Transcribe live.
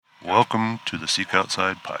Welcome to the Seek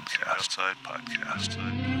Outside Podcast.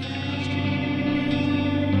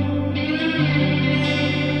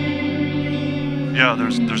 Yeah,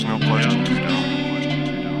 there's no question to know.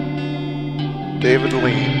 David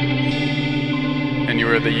Lean. And you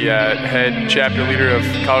were the head chapter leader of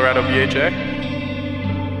Colorado BHA?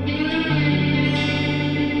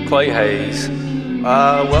 Clay Hayes.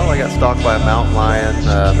 Well, I got stalked by a mountain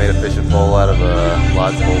lion, made a fishing pole out of a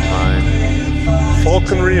lodgepole pine.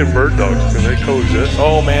 Falconry and bird dogs, can they coexist?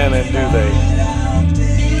 Oh man, and do they.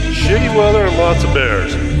 Shitty weather and lots of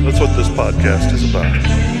bears. That's what this podcast is about.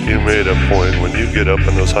 You made a point when you get up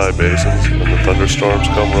in those high basins and the thunderstorms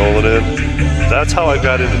come rolling in. That's how I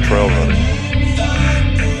got into trail running.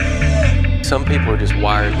 Some people are just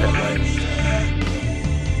wired that way.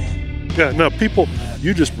 Yeah, now people,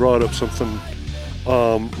 you just brought up something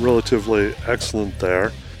relatively excellent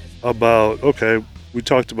there about, okay, we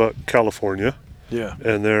talked about California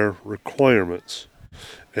and their requirements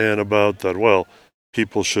and about that, well,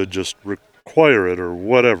 people should just require it or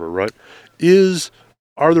whatever, right?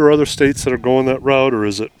 Are there other states that are going that route, or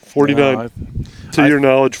is it 49? To your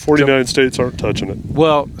knowledge, 49 states aren't touching it.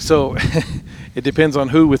 Well, so it depends on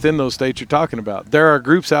who within those states you're talking about. There are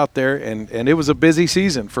groups out there, and it was a busy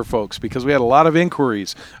season for folks because we had a lot of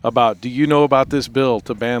inquiries about, do you know about this bill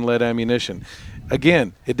to ban lead ammunition?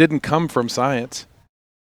 Again, it didn't come from science.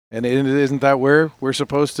 And isn't that where we're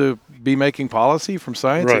supposed to be making policy, from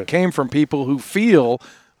science? Right. It came from people who feel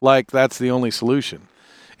like that's the only solution.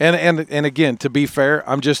 And again, to be fair,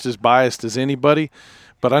 I'm just as biased as anybody,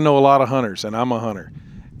 but I know a lot of hunters, and I'm a hunter.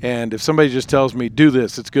 And if somebody just tells me, do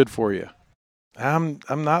this, it's good for you, I'm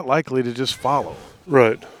not likely to just follow.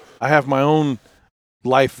 Right. I have my own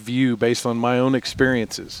life view based on my own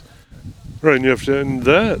experiences. Right, and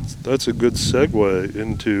that's a good segue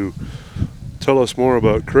into tell us more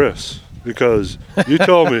about Chris, because you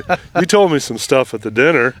told me some stuff at the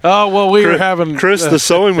dinner. Oh, well, we were having Chris, the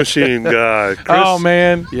sewing machine guy. Chris, oh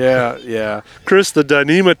man, yeah. Chris, the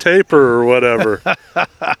Dyneema taper or whatever.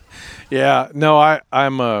 Yeah, no,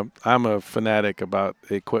 I'm a fanatic about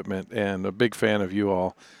equipment and a big fan of you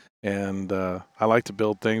all, and I like to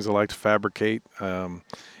build things. I like to fabricate.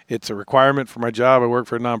 It's a requirement for my job. I work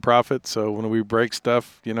for a nonprofit, so when we break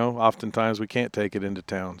stuff, oftentimes we can't take it into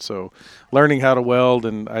town. So learning how to weld,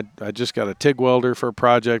 and I just got a TIG welder for a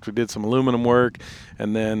project. We did some aluminum work,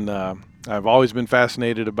 and then I've always been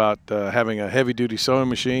fascinated about having a heavy-duty sewing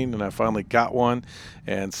machine, and I finally got one.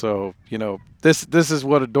 And so, this is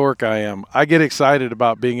what a dork I am. I get excited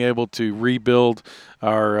about being able to rebuild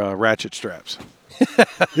our ratchet straps.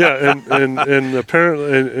 Yeah, and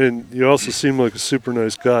apparently, and you also seem like a super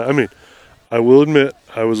nice guy. I mean, I will admit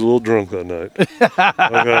I was a little drunk that night.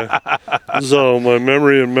 Okay, so my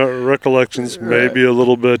memory and recollections may be a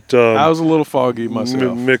little bit. I was a little foggy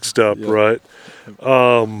myself, mixed up, right?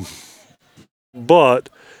 But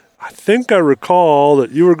I think I recall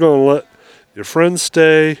that you were going to let your friends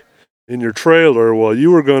stay in your trailer while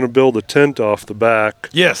you were going to build a tent off the back.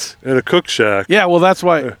 Yes. And a cook shack. Yeah, well, that's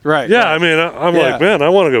why. Right. Yeah, right. I mean, I'm like, man, I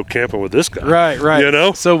want to go camping with this guy.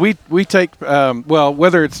 Right. So we take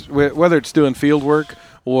whether it's doing field work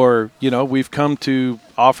or we've come to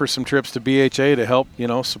offer some trips to BHA to help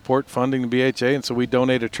support funding the BHA, and so we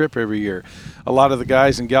donate a trip every year. A lot of the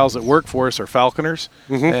guys and gals that work for us are falconers,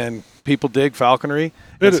 and people dig falconry.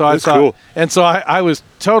 And so it's cool. And so I was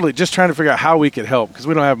totally just trying to figure out how we could help, because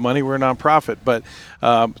we don't have money. We're a nonprofit, but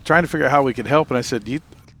trying to figure out how we could help. And I said,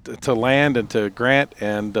 to Land and to Grant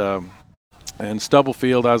and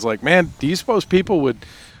Stubblefield, I was like, man, do you suppose people would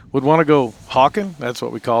want to go hawking? That's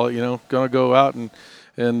what we call it, going to go out and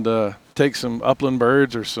take some upland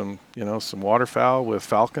birds or some waterfowl with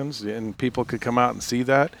falcons, and people could come out and see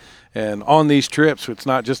that. And on these trips, it's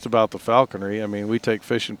not just about the falconry. I mean, we take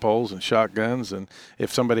fishing poles and shotguns, and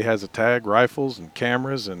if somebody has a tag, rifles and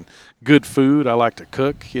cameras and good food. I like to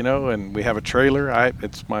cook, and we have a trailer.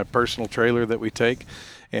 It's my personal trailer that we take.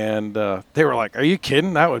 And they were like, are you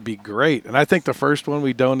kidding? That would be great. And I think the first one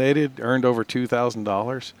we donated earned over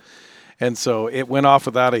 $2,000. And so it went off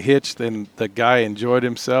without a hitch. Then the guy enjoyed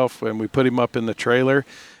himself, and we put him up in the trailer.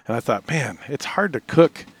 And I thought, man, it's hard to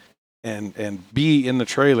cook and be in the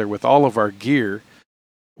trailer with all of our gear.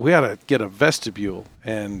 We ought to get a vestibule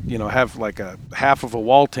and, have like a half of a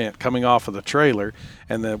wall tent coming off of the trailer,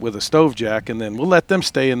 and then with a stove jack, and then we'll let them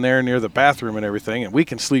stay in there near the bathroom and everything, and we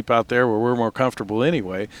can sleep out there where we're more comfortable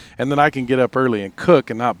anyway. And then I can get up early and cook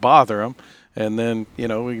and not bother them. And then, we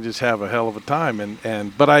can just have a hell of a time.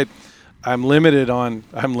 But I'm limited. I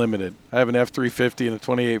have an F-350 and a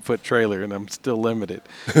 28-foot trailer, and I'm still limited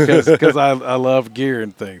because I love gear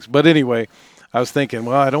and things. But anyway, I was thinking,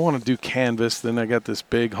 well, I don't want to do canvas. Then I got this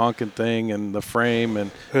big honking thing and the frame, and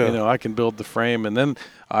I can build the frame. And then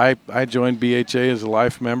I joined BHA as a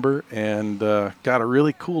life member and got a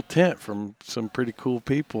really cool tent from some pretty cool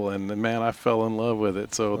people. And man, I fell in love with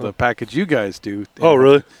it. So the package you guys do. Oh,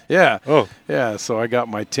 really? Yeah. Oh, yeah. So I got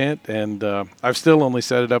my tent, and I've still only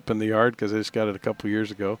set it up in the yard because I just got it a couple years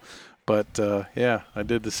ago. But I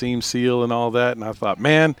did the seam seal and all that, and I thought,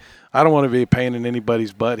 man, I don't want to be a pain in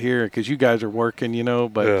anybody's butt here because you guys are working,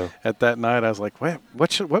 But at that night, I was like,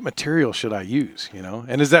 what material should I use,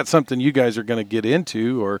 And is that something you guys are going to get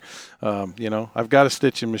into, or, I've got a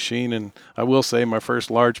stitching machine, and I will say my first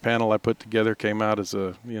large panel I put together came out as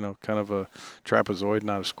a, kind of a trapezoid,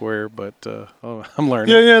 not a square, but I'm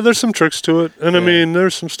learning. Yeah, there's some tricks to it, and I mean,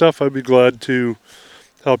 there's some stuff I'd be glad to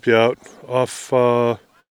help you out offline.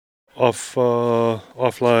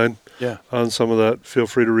 Yeah. On some of that, feel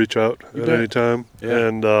free to reach out at any time. Yeah.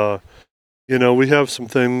 And, we have some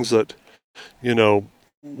things that,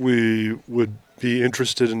 we would be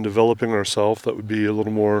interested in developing ourselves that would be a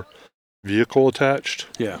little more vehicle attached.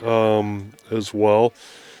 Yeah. As well.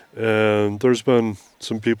 And there's been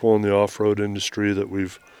some people in the off-road industry that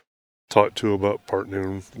we've talked to about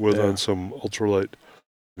partnering with on some ultralight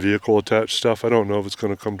vehicle attached stuff. I don't know if it's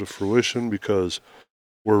going to come to fruition because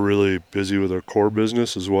we're really busy with our core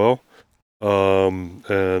business as well.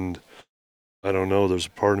 And I don't know, there's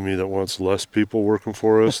a part of me that wants less people working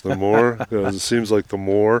for us than more. Because it seems like the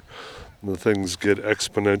more, the things get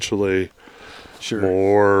exponentially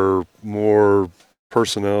more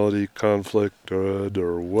personality conflict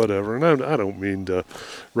or whatever. And I don't mean to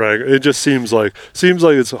rag. It just seems like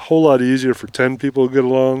it's a whole lot easier for 10 people to get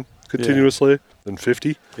along continuously than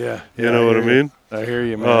 50. Yeah. You know what I mean? I hear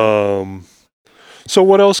you, man. So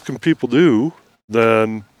what else can people do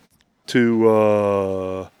then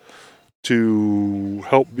to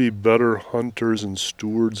help be better hunters and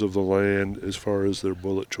stewards of the land as far as their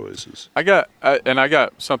bullet choices? I got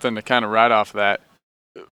something to kind of ride off of that.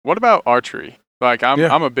 What about archery? Like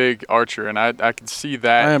I'm a big archer, and I can see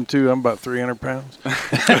that. I am too. I'm about 300 pounds.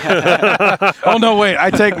 Oh no, wait! I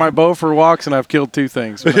take my bow for walks, and I've killed 2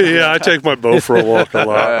 things. Yeah, I take my bow for a walk a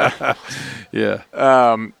lot. Yeah.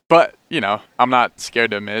 But I'm not scared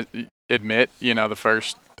to admit. The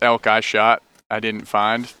first elk I shot, I didn't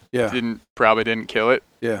find. Yeah. Probably didn't kill it.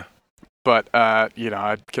 Yeah. But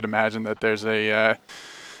I could imagine that there's a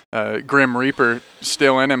Grim Reaper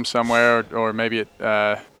still in him somewhere, or maybe it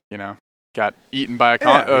got eaten by a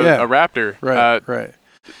raptor. Right. Right.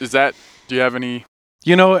 Do you have any?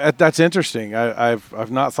 That's interesting.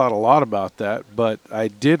 I've not thought a lot about that, but I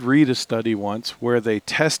did read a study once where they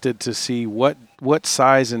tested to see what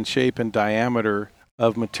size and shape and diameter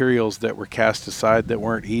of materials that were cast aside that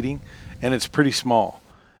weren't eating, and it's pretty small.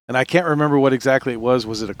 And I can't remember what exactly it was.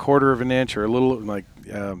 Was it a quarter of an inch or a little like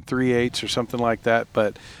 3/8 or something like that?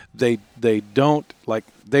 But they don't like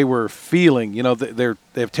they were feeling. They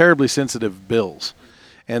have terribly sensitive bills.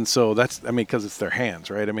 And so because it's their hands,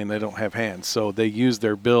 right? They don't have hands. So they use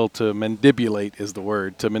their bill to mandibulate is the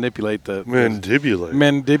word, to manipulate the... Mandibulate.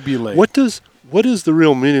 Mandibulate. What is the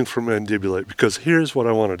real meaning for mandibulate? Because here's what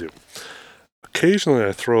I want to do. Occasionally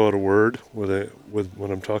I throw out a word with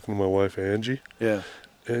when I'm talking to my wife, Angie. Yeah.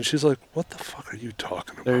 And she's like, what the fuck are you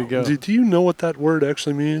talking about? There you go. Do you know what that word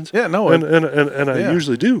actually means? Yeah, no. And I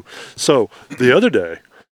usually do. So the other day,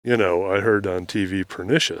 I heard on TV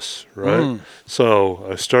pernicious, right? So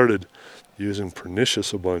I started using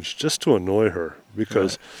pernicious a bunch just to annoy her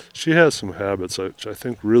because she has some habits which I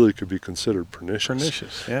think really could be considered pernicious.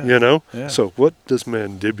 Pernicious, yeah. Yeah. So what does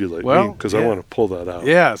mandibulate mean? Because I want to pull that out.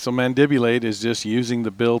 Yeah, so mandibulate is just using the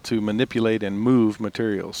bill to manipulate and move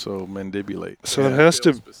materials. So mandibulate. So it has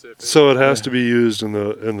to. So it has to be used in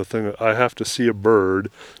the thing. I have to see a bird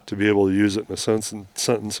to be able to use it in a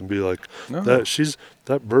sentence and be like,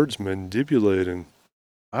 that bird's mandibulating.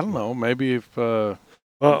 I don't know. Maybe if.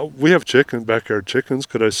 We have backyard chickens.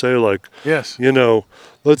 Could I say yes?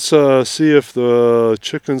 Let's see if the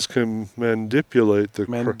chickens can mandibulate the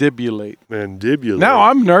mandibulate. Mandibulate. Now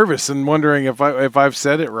I'm nervous and wondering if I've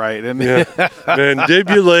said it right. And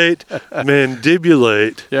mandibulate.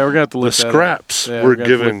 Yeah, we're gonna have to look the scraps we're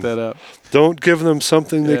giving. Look that up. Don't give them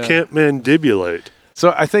something they can't mandibulate.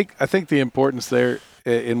 So I think the importance there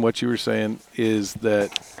in what you were saying is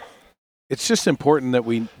that it's just important that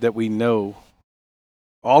we know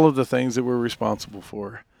all of the things that we're responsible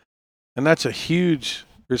for. And that's a huge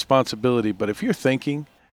responsibility. But if you're thinking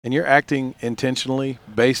and you're acting intentionally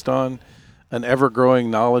based on an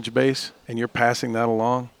ever-growing knowledge base and you're passing that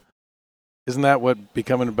along, isn't that what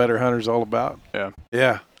becoming a better hunter is all about? Yeah.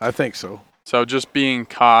 Yeah, I think so. So just being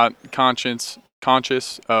conscious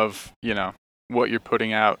of, what you're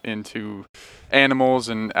putting out into animals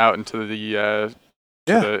and out into the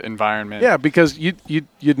the environment. Yeah, because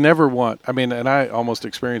you'd never want. I mean, and I almost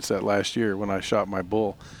experienced that last year when I shot my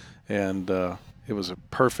bull, and it was a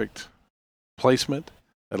perfect placement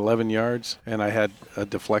at 11 yards, and I had a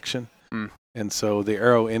deflection. And so the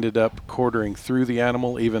arrow ended up quartering through the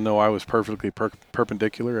animal, even though I was perfectly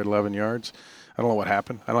perpendicular at 11 yards. I don't know what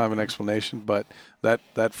happened. I don't have an explanation, but that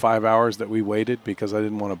 5 hours that we waited because I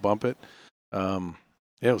didn't want to bump it,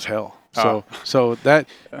 it was hell. So that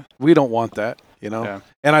we don't want that, you know. Yeah.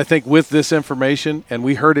 And I think with this information, and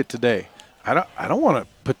we heard it today, I don't want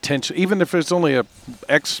to potential, even if it's only a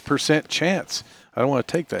X% chance. I don't want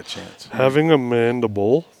to take that chance. Having a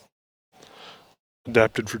mandible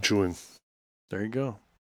adapted for chewing. There you go.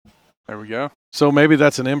 There we go. So maybe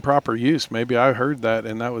that's an improper use. Maybe I heard that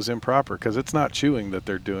and that was improper because it's not chewing that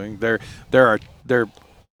they're doing. They're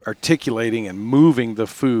articulating and moving the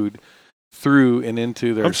food through and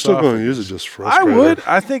into their. I'm still going to use it just for. I would.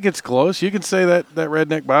 I think it's close. You can say that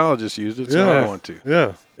redneck biologist used it. So I want to.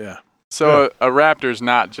 Yeah. So a raptor's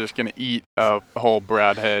not just going to eat a whole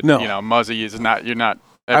broadhead. No. You know, muzzy is not. You're not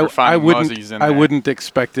ever finding muzzies in there. I wouldn't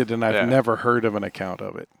expect it, and I've never heard of an account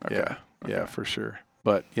of it. Okay. Yeah, for sure.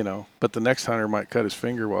 But the next hunter might cut his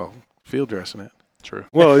finger while field dressing it. True.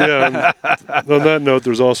 Well, yeah. On that note,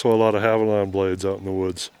 there's also a lot of Havilon blades out in the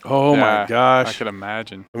woods. Oh my gosh! I could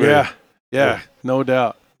imagine. I mean, yeah, no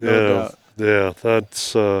doubt. Yeah.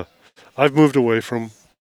 That's. I've moved away from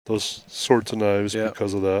those sorts of knives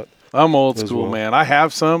because of that. I'm old school, man. I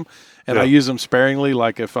have some, and I use them sparingly.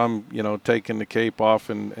 Like if I'm, taking the cape off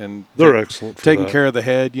and they're excellent for taking that. care of the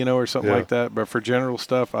head, or something like that. But for general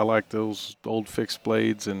stuff, I like those old fixed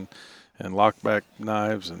blades and lockback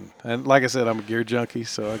knives. And like I said, I'm a gear junkie,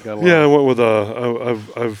 so I got a lot. Yeah, I went with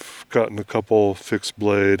I've gotten a couple fixed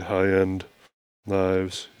blade high end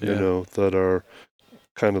knives, that are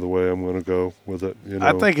kind of the way I'm going to go with it.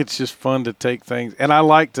 I think it's just fun to take things, and I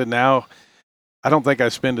like to now. I don't think I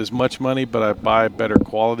spend as much money, but I buy better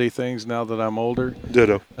quality things now that I'm older.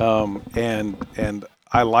 Ditto. And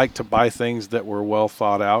I like to buy things that were well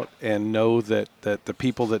thought out and know that the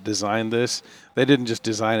people that designed this, they didn't just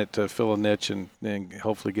design it to fill a niche and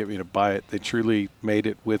hopefully get me to buy it. They truly made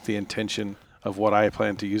it with the intention of what I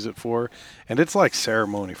plan to use it for. And it's like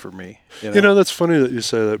ceremony for me. That's funny that you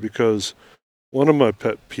say that because one of my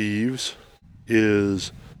pet peeves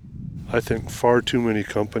is I think far too many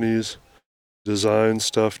companies design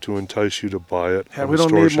stuff to entice you to buy it. Yeah, we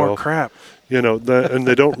don't need more crap. And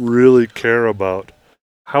they don't really care about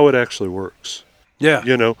how it actually works.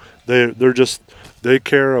 Yeah. They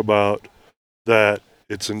care about that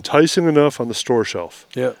it's enticing enough on the store shelf.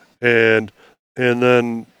 Yeah. And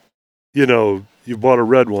then, you bought a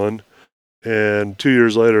red one and 2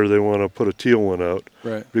 years later they want to put a teal one out.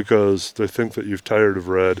 Right. Because they think that you've tired of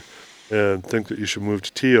red and think that you should move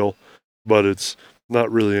to teal, but it's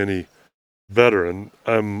not really any better. And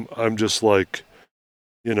I'm just like,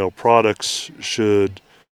 products should,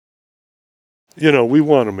 we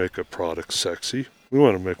want to make a product sexy. We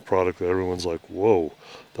want to make a product that everyone's like, whoa,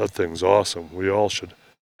 that thing's awesome. We all should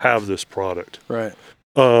have this product. Right.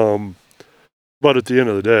 But at the end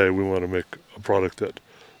of the day, we want to make a product that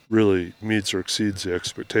really meets or exceeds the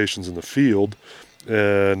expectations in the field,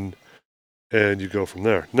 and you go from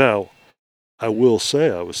there. Now, I will say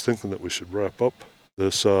I was thinking that we should wrap up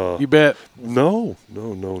this. You bet. No.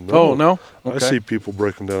 Oh, no? Okay. I see people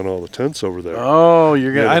breaking down all the tents over there. Oh,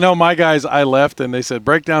 you're good. I know my guys, I left and they said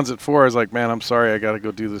breakdowns at 4. I was like, man, I'm sorry. I got to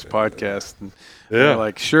go do this podcast. And they're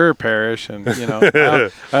like, sure, Parrish. And, I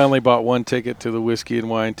only bought one ticket to the whiskey and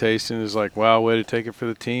wine tasting. It's like, wow, way to take it for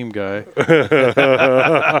the team, guy.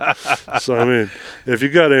 So, I mean, if you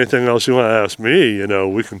got anything else you want to ask me,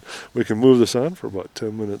 we can move this on for about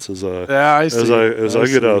 10 minutes as I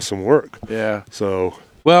get out of some work. Yeah. So.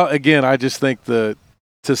 Well, again, I just think to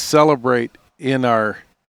celebrate in our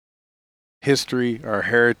history, our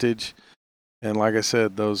heritage, and like I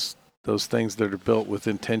said, those things that are built with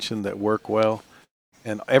intention that work well,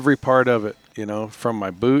 and every part of it, from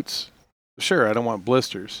my boots. Sure, I don't want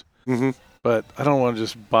blisters, but I don't want to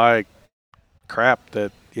just buy crap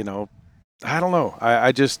that, I don't know.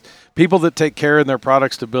 I just, people that take care in their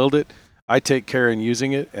products to build it, I take care in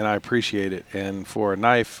using it, and I appreciate it. And for a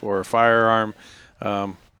knife or a firearm,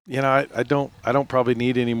 I don't probably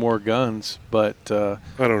need any more guns, but I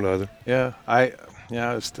don't either. Yeah, I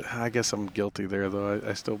guess I'm guilty there though.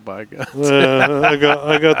 I still buy guns. I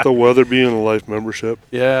got the Weatherby and a life membership.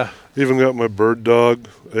 Yeah. Even got my bird dog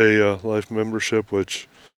a life membership, which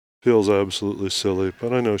feels absolutely silly,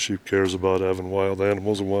 but I know she cares about having wild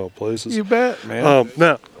animals in wild places. You bet, man.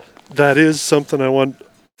 Now, that is something I want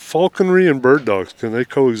falconry and bird dogs, can they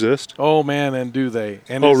coexist? Oh man, and do they?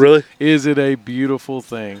 And really? Is it a beautiful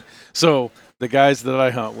thing? So the guys that I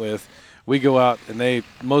hunt with, we go out and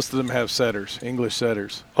most of them have setters, English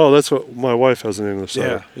setters. Oh, that's what my wife has, an English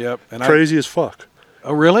setter. Yeah, yep. And crazy as fuck.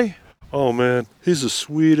 Oh really? Oh man, he's the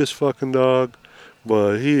sweetest fucking dog,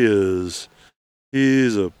 but he's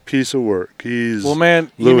a piece of work. He's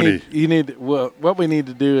loony. What we need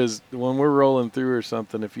to do is when we're rolling through or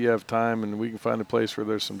something, if you have time and we can find a place where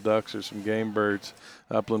there's some ducks or some game birds,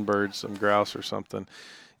 upland birds, some grouse or something,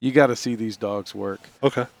 you got to see these dogs work.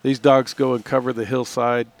 Okay. These dogs go and cover the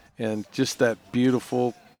hillside, and just that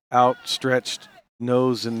beautiful outstretched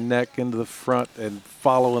nose and neck into the front and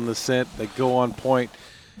following the scent. They go on point,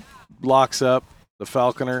 locks up. The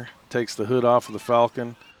falconer takes the hood off of the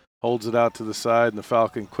falcon, holds it out to the side, and the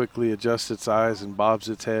falcon quickly adjusts its eyes and bobs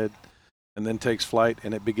its head and then takes flight,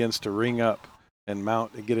 and it begins to ring up and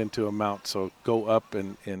mount and get into a mount. So go up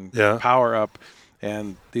and power up.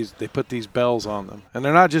 And they put these bells on them. And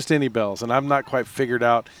they're not just any bells. And I've not quite figured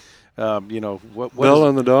out, what bell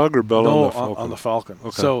on the dog or bell on the falcon? On the falcon.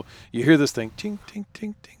 Okay. So you hear this thing, ting, ting,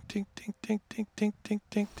 ting, ting, ting, ting, ting, ting, ting, ting,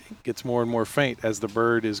 ting, ting. Gets more and more faint as the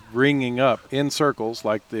bird is ringing up in circles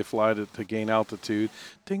like they fly to gain altitude.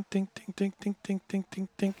 Ting, ting, ting, ting, ting, ting, ting, ting,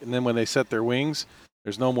 ting. And then when they set their wings,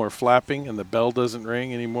 there's no more flapping and the bell doesn't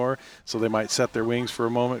ring anymore. So they might set their wings for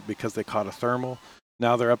a moment because they caught a thermal.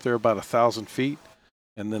 Now they're up there about 1,000 feet.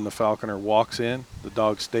 And then the falconer walks in. The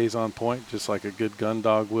dog stays on point, just like a good gun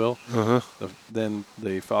dog will. Then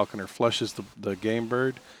the falconer flushes the game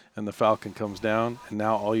bird, and the falcon comes down. And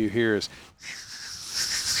now all you hear is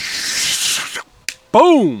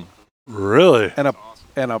boom! Really?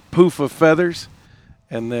 And a poof of feathers.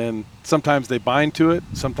 And then sometimes they bind to it.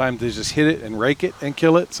 Sometimes they just hit it and rake it and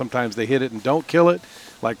kill it. Sometimes they hit it and don't kill it,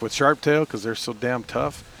 like with sharptail, because they're so damn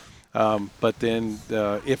tough. But then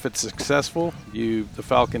if it's successful, the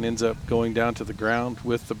falcon ends up going down to the ground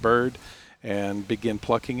with the bird and begin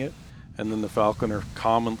plucking it. And then the falconer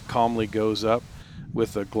calmly goes up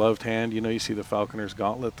with a gloved hand. You see the falconer's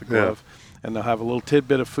gauntlet, the glove, and they'll have a little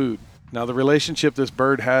tidbit of food. Now, the relationship this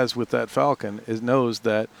bird has with that falcon knows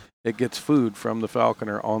that it gets food from the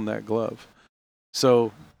falconer on that glove.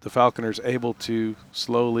 So the falconer's able to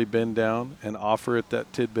slowly bend down and offer it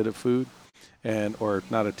that tidbit of food. Or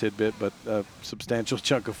not a tidbit, but a substantial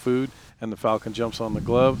chunk of food, and the falcon jumps on the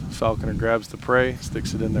glove. The falconer grabs the prey,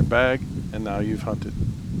 sticks it in their bag, and now you've hunted.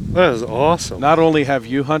 That is awesome. Not only have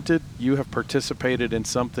you hunted, you have participated in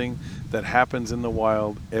something that happens in the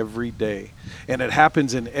wild every day. And it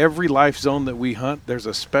happens in every life zone that we hunt. There's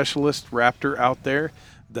a specialist raptor out there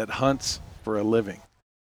that hunts for a living.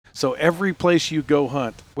 So every place you go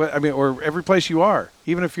hunt, or every place you are,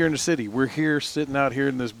 even if you're in the city, we're here sitting out here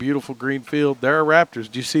in this beautiful green field. There are raptors.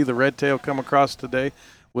 Did you see the red tail come across today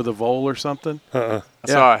with a vole or something? I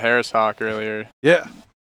saw a Harris hawk earlier. Yeah.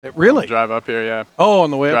 Really? Drive up here, yeah. Oh,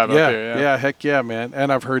 on the way up? Drive up here, yeah. Yeah, heck yeah, man.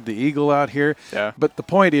 And I've heard the eagle out here. Yeah. But the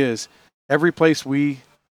point is, every place we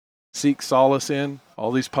seek solace in,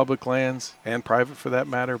 all these public lands and private for that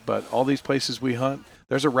matter, but all these places we hunt,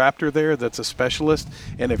 there's a raptor there that's a specialist,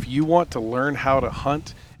 and if you want to learn how to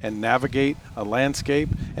hunt and navigate a landscape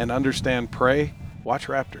and understand prey, watch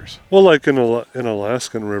raptors. Well, like in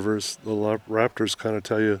Alaskan rivers, the raptors kind of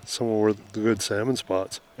tell you somewhere where the good salmon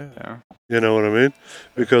spots. Yeah. You know what I mean?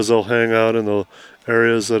 Because they'll hang out in the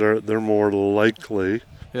areas that they're more likely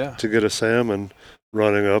to get a salmon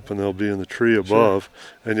running up, and they'll be in the tree above.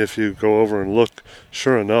 Sure. And if you go over and look,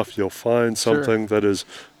 sure enough, you'll find something that is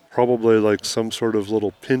probably like some sort of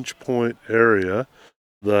little pinch point area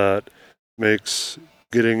that makes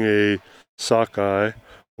getting a sockeye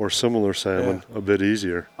or similar salmon a bit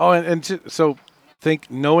easier. Oh, so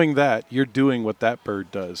knowing that, you're doing what that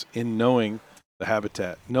bird does in knowing the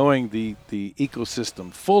habitat, knowing the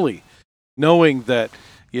ecosystem fully, knowing that,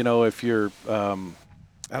 if you're, and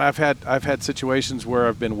I've had situations where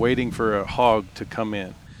I've been waiting for a hog to come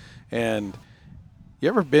in. And you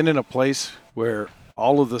ever been in a place where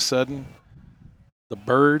all of a sudden the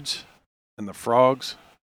birds and the frogs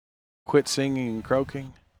quit singing and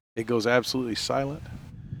croaking? It goes absolutely silent.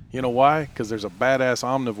 You know why? Because there's a badass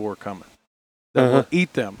omnivore coming that will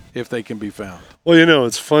eat them if they can be found. Well,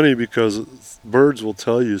 it's funny because birds will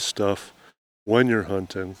tell you stuff when you're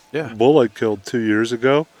hunting. Yeah. Bull I killed 2 years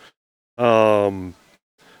ago.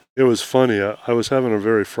 It was funny. I was having a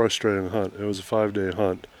very frustrating hunt. It was a 5-day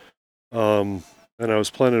hunt. And I was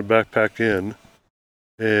planning to backpack in.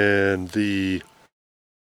 And the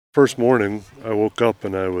first morning, I woke up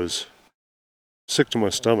and I was sick to my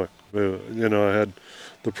stomach. I had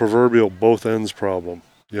the proverbial both ends problem,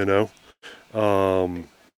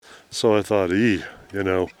 So I thought,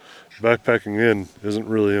 backpacking in isn't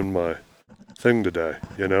really in my thing today.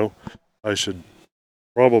 I should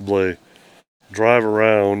probably drive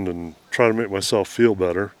around and try to make myself feel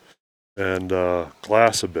better and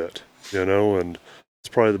glass a bit, and it's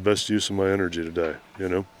probably the best use of my energy today,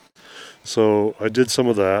 So I did some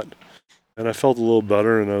of that, and I felt a little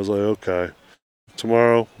better, and I was like, okay,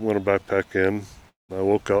 tomorrow I'm going to backpack in. I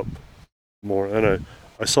woke up more, and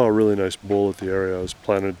I saw a really nice bull at the area I was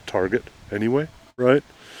planning to target anyway, right,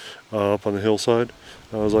 up on the hillside.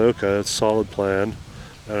 I was like, okay, that's a solid plan.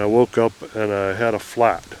 And I woke up, and I had a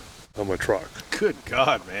flat on my truck. Good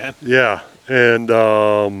God, man. Yeah, and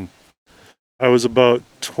I was about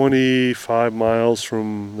 25 miles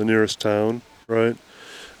from the nearest town, right?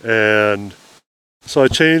 And so I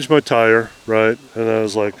changed my tire, right? And I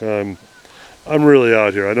was like, I'm really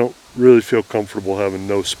out here. I don't really feel comfortable having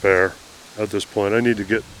no spare at this point. I need to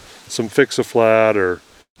get some fix-a-flat or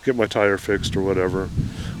get my tire fixed or whatever.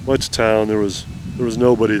 Went to town. There was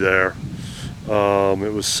nobody there.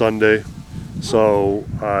 It was Sunday, so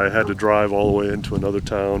I had to drive all the way into another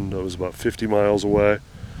town that was about 50 miles away.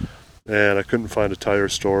 And I couldn't find a tire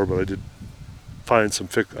store, but I did find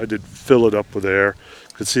I did fill it up with air.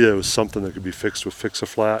 Could see there was something that could be fixed with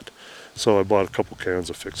Fix-A-Flat. So I bought a couple cans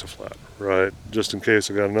of Fix-A-Flat, right? Just in case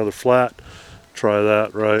I got another flat, try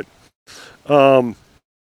that, right?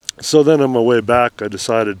 So then on my way back, I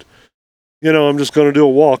decided, I'm just going to do a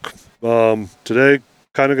walk. Today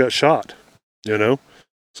kind of got shot,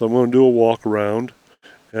 So I'm going to do a walk around,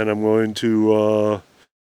 and I'm going to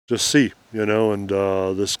just see, and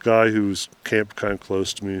this guy who's camped kind of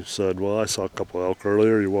close to me said, well, I saw a couple elk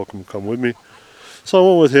earlier. You're welcome to come with me. So I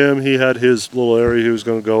went with him. He had his little area he was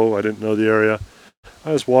going to go. I didn't know the area.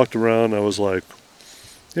 I just walked around. I was like,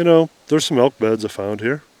 there's some elk beds I found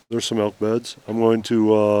here. There's some elk beds. I'm going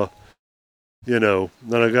to, then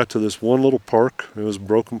I got to this one little park. It was a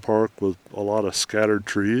broken park with a lot of scattered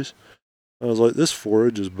trees. I was like, this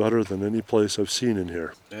forage is better than any place I've seen in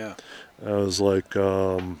here. Yeah. I was like,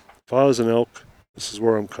 if I was an elk, this is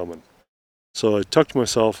where I'm coming. So I tucked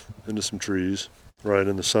myself into some trees right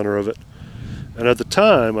in the center of it. And at the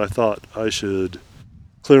time, I thought I should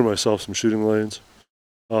clear myself some shooting lanes.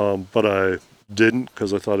 But I didn't,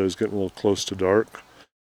 because I thought I was getting a little close to dark.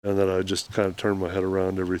 And then I just kind of turned my head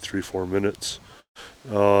around every 3-4 minutes.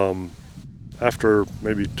 After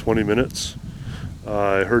maybe 20 minutes,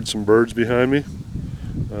 I heard some birds behind me.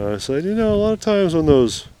 I said, a lot of times when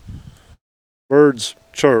those birds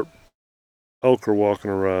chirp, elk are walking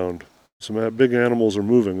around. Some big animals are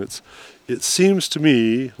moving. It seems to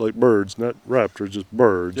me like birds, not raptors, just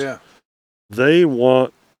birds. Yeah. They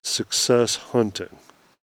want success hunting.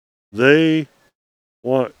 They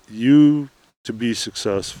want you to be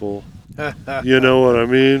successful. You know what I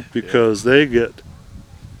mean? Because they get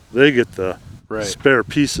the spare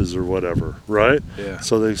pieces or whatever, right? Yeah.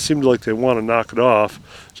 So they seem like they want to knock it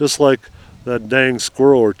off, just like that dang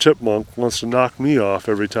squirrel or chipmunk wants to knock me off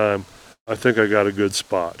every time I think I got a good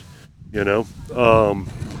spot,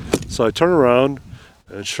 So I turn around,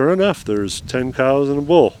 and sure enough, there's 10 cows and a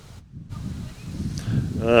bull.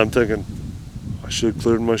 And I'm thinking, I should have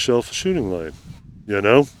cleared myself a shooting lane,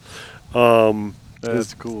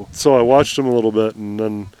 That's cool. So I watched him a little bit, and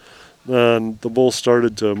then the bull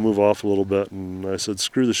started to move off a little bit, and I said,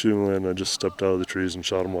 screw the shooting lane. I just stepped out of the trees and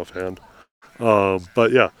shot him offhand.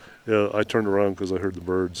 But yeah, I turned around because I heard the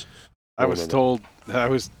birds. I was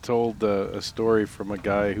told a story from a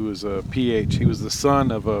guy who was a PH. He was the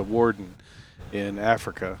son of a warden in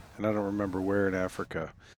Africa, and I don't remember where in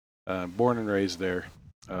Africa. Born and raised there.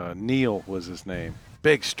 Neil was his name.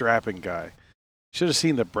 Big strapping guy. Should have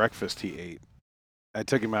seen the breakfast he ate. I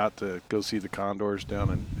took him out to go see the condors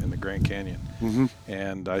down in the Grand Canyon. Mm-hmm.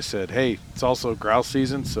 And I said, hey, it's also grouse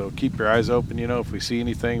season, so keep your eyes open. If we see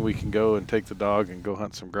anything, we can go and take the dog and go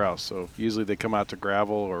hunt some grouse. So usually they come out to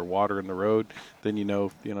gravel or water in the road. Then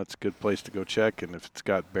it's a good place to go check. And if it's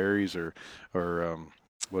got berries or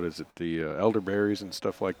what is it, the elderberries and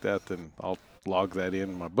stuff like that, then I'll log that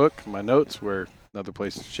in my book, my notes, where another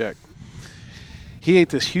place to check. He ate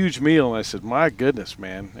this huge meal, and I said, my goodness,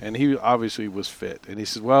 man. And he obviously was fit. And he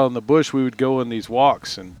said, well, in the bush, we would go on these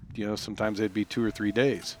walks, and, sometimes they'd be 2 or 3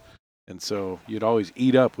 days. And so you'd always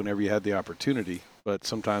eat up whenever you had the opportunity. But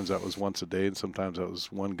sometimes that was once a day, and sometimes that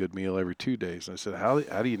was one good meal every 2 days. And I said, how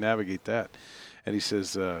do you navigate that? And he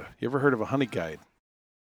says, you ever heard of a honey guide?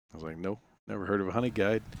 I was like, no, never heard of a honey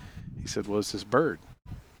guide. He said, well, it's this bird.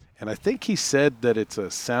 And I think he said that it's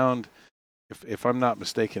a sound, if I'm not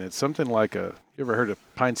mistaken, it's something like you ever heard of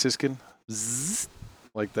pine siskin? Zzz,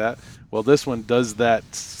 like that. Well, this one does that,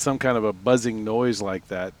 some kind of a buzzing noise like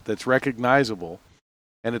that, that's recognizable.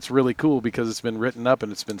 and it's really cool because it's been written up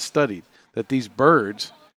and it's been studied that these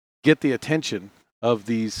birds get the attention of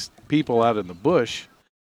these people out in the bush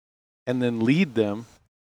and then lead them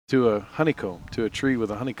to a honeycomb, to a tree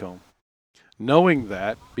with a honeycomb, knowing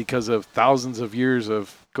that because of thousands of years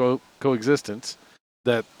of coexistence,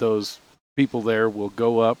 that those people there will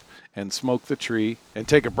go up and smoke the tree and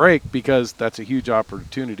take a break because that's a huge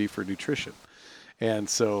opportunity for nutrition. And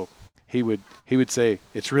so he would say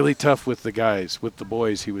it's really tough with the guys, with the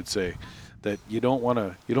boys. He would say that you don't want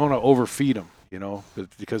to overfeed them,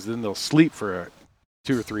 because then they'll sleep for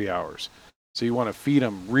 2 or 3 hours. So you want to feed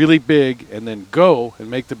them really big and then go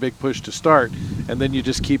and make the big push to start, and then you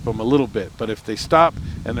just keep them a little bit. But if they stop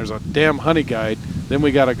and there's a damn honey guide, then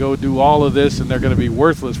we got to go do all of this, and they're going to be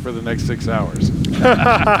worthless for the next 6 hours.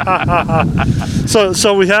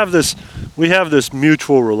 So we have this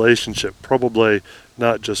mutual relationship, probably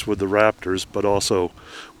not just with the raptors, but also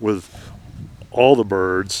with all the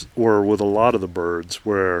birds, or with a lot of the birds,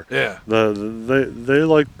 where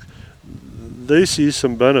they see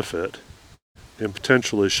some benefit in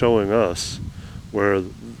potentially showing us where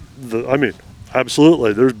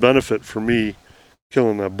absolutely there's benefit for me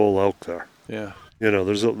killing that bull elk there. Yeah.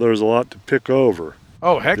 There's a lot to pick over.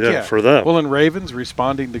 Oh, heck yeah. For them. Well, and ravens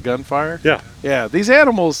responding to gunfire. Yeah. Yeah. These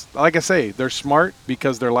animals, like I say, they're smart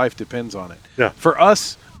because their life depends on it. Yeah. For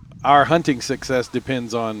us, our hunting success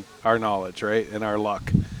depends on our knowledge, right, and our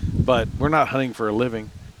luck. But we're not hunting for a living.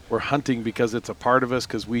 We're hunting because it's a part of us,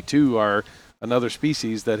 because we too are another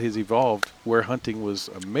species that has evolved where hunting was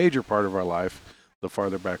a major part of our life the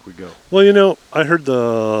farther back we go. Well, I heard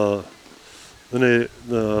the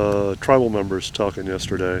tribal members talking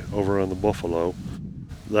yesterday over on the buffalo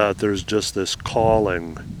that there's just this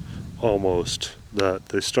calling almost, that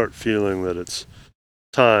they start feeling that it's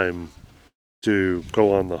time to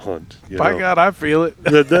go on the hunt. By God, I feel it.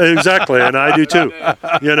 Exactly, and I do too.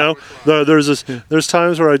 There's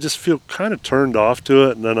times where I just feel kind of turned off to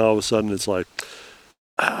it, and then all of a sudden it's like,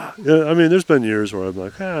 there's been years where I'm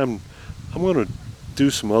like, I'm going to do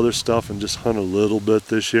some other stuff and just hunt a little bit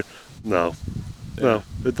this year. No,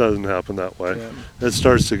 it doesn't happen that way. Yeah. It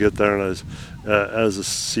starts to get there, and as the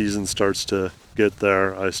season starts to get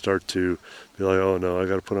there, I start to be like, oh no, I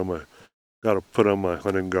got to put on my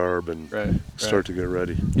hunting garb and start to get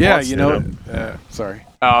ready. Yeah, sorry.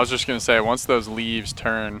 I was just going to say, once those leaves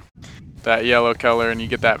turn that yellow color and you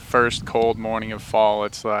get that first cold morning of fall,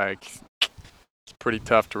 it's like it's pretty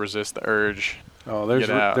tough to resist the urge. Oh,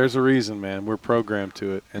 there's a reason, man. We're programmed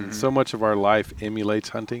to it. And so much of our life emulates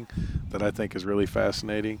hunting that I think is really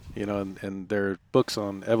fascinating. And there are books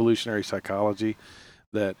on evolutionary psychology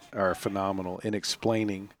that are phenomenal in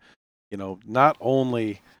explaining, not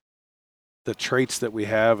only the traits that we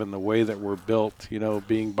have and the way that we're built,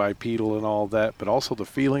 being bipedal and all that, but also the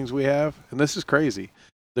feelings we have. And this is crazy.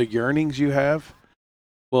 The yearnings you have,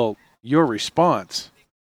 well, your response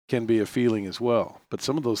can be a feeling as well. But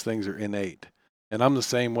some of those things are innate. And I'm the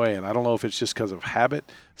same way. And I don't know if it's just because of habit.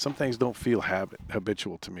 Some things don't feel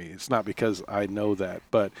habitual to me. It's not because I know that.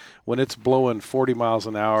 But when it's blowing 40 miles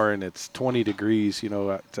an hour and it's 20 degrees,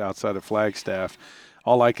 outside of Flagstaff,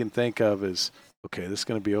 all I can think of is, okay, this is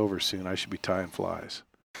going to be over soon. I should be tying flies.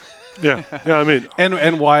 Yeah.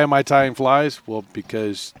 And why am I tying flies? Well,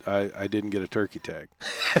 because I didn't get a turkey tag.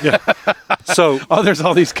 Yeah. So there's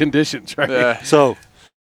all these conditions, right? Yeah. So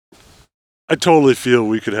I totally feel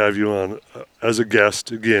we could have you on as a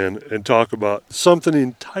guest again and talk about something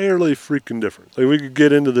entirely freaking different. Like, we could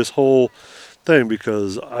get into this whole thing,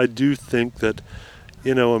 because I do think that,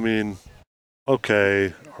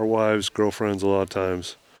 okay, our wives, girlfriends, a lot of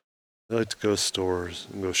times, they like to go to stores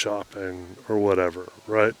and go shopping or whatever,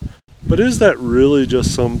 right? But is that really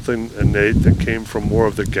just something innate that came from more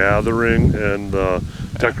of the gathering and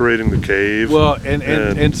decorating the cave? Well,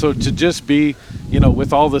 and so to just be,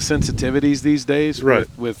 with all the sensitivities these days, right,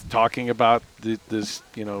 with talking about this,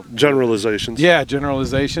 generalizations. Yeah,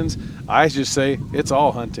 generalizations. I just say it's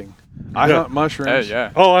all hunting. I hunt mushrooms. Hey,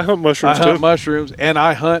 yeah. Oh, I hunt mushrooms too. I hunt mushrooms, and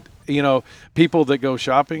I hunt, people that go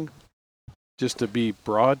shopping. Just to be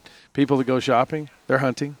broad, people that go shopping, they're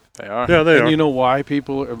hunting. They are. Yeah, they are. And you know why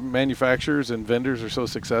manufacturers and vendors are so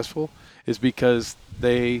successful? Is because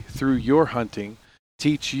they, through your hunting,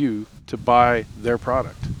 teach you to buy their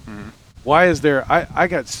product. Mm-hmm. Why is there? I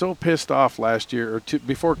got so pissed off last year,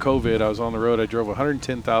 before COVID. I was on the road. I drove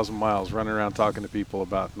 110,000 miles running around talking to people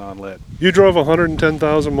about non-lead. You drove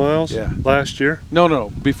 110,000 miles last year?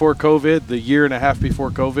 No. Before COVID, the year and a half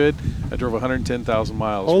before COVID, I drove 110,000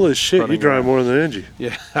 miles. Holy shit, you drive more than Angie.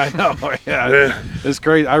 Yeah, I know. Yeah. It's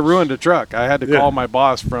crazy. I ruined a truck. I had to call my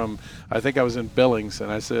boss from, I think I was in Billings,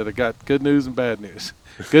 and I said, I got good news and bad news.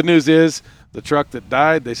 Good news is The truck that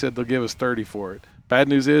died, they said they'll give us $30 for it. Bad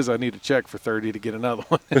news is I need a check for $30 to get another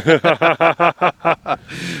one.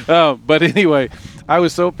 But anyway, I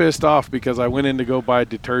was so pissed off because I went in to go buy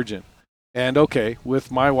detergent. And okay, with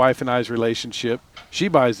my wife and I's relationship, she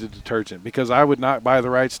buys the detergent because I would not buy the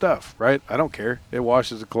right stuff, right? I don't care. It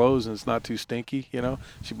washes the clothes and it's not too stinky, you know.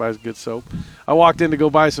 She buys good soap. I walked in to go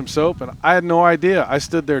buy some soap and I had no idea. I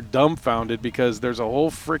stood there dumbfounded because there's a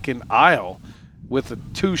whole freaking aisle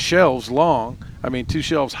with 2 shelves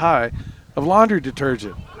high of laundry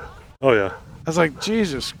detergent. Oh, yeah. I was like,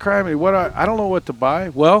 Jesus Christ, I don't know what to buy.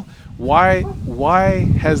 Well, why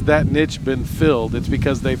has that niche been filled? It's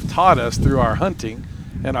because they've taught us through our hunting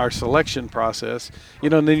and our selection process,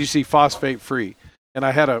 and then you see phosphate free. And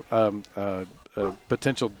I had a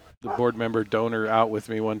potential board member donor out with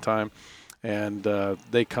me one time, and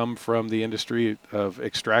they come from the industry of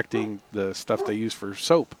extracting the stuff they use for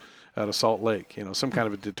soap out of Salt Lake, some kind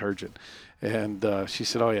of a detergent. And she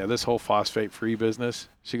said, "Oh yeah, this whole phosphate-free business."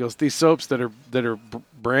 She goes, "These soaps that are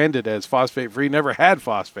branded as phosphate-free never had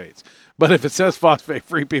phosphates, but if it says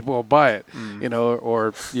phosphate-free, people will buy it."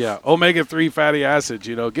 Or omega-3 fatty acids.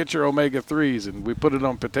 Get your omega-3s, and we put it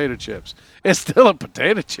on potato chips. It's still a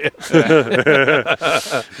potato chip.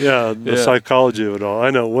 Yeah, the psychology of it all. I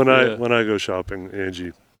know when I go shopping,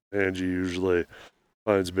 Angie usually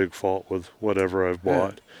finds a big fault with whatever I've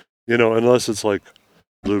bought. Unless it's like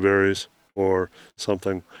blueberries or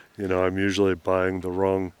something, I'm usually buying the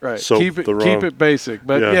wrong soap. Keep it basic.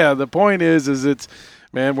 But the point is it's,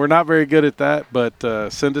 man, we're not very good at that, but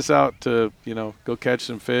send us out to, go catch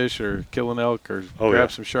some fish or kill an elk or grab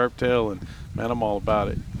some sharp tail, and man, I'm all about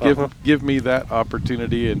it. Give me that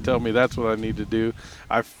opportunity and tell me that's what I need to do.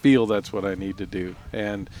 I feel that's what I need to do.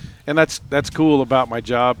 And that's cool about my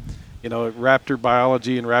job. Raptor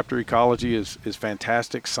biology and raptor ecology is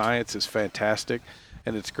fantastic. Science is fantastic.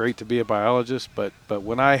 And it's great to be a biologist, but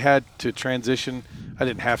when I had to transition, I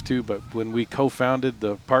didn't have to, but when we co-founded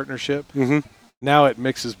the partnership, now it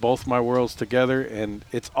mixes both my worlds together, and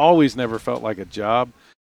it's always never felt like a job,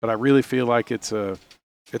 but I really feel like it's a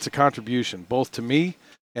contribution, both to me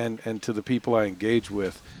and to the people I engage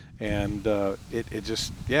with. And it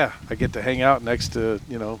just, I get to hang out next to,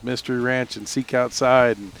 Mystery Ranch and Seek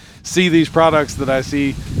Outside and see these products that I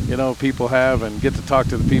see, people have, and get to talk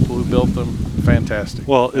to the people who built them. Fantastic.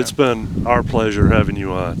 Well, it's been our pleasure having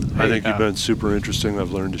you on. I think you've been super interesting.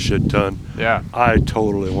 I've learned a shit ton. Yeah. I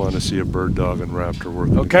totally want to see a bird dog and raptor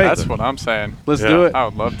working Okay. together. That's what I'm saying. Let's do it. I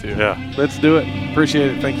would love to. Yeah. Let's do it.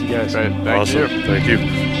 Appreciate it. Thank you, guys. Great. Thank Awesome. you. Thank you.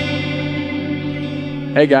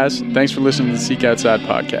 Hey guys, thanks for listening to the Seek Outside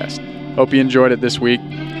podcast. Hope you enjoyed it this week.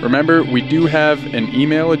 Remember, we do have an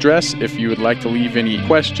email address if you would like to leave any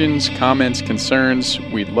questions, comments, concerns.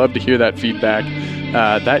 We'd love to hear that feedback.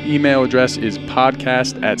 That email address is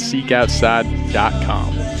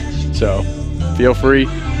podcast@seekoutside.com. So feel free.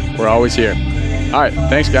 We're always here. All right.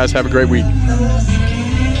 Thanks, guys. Have a great week.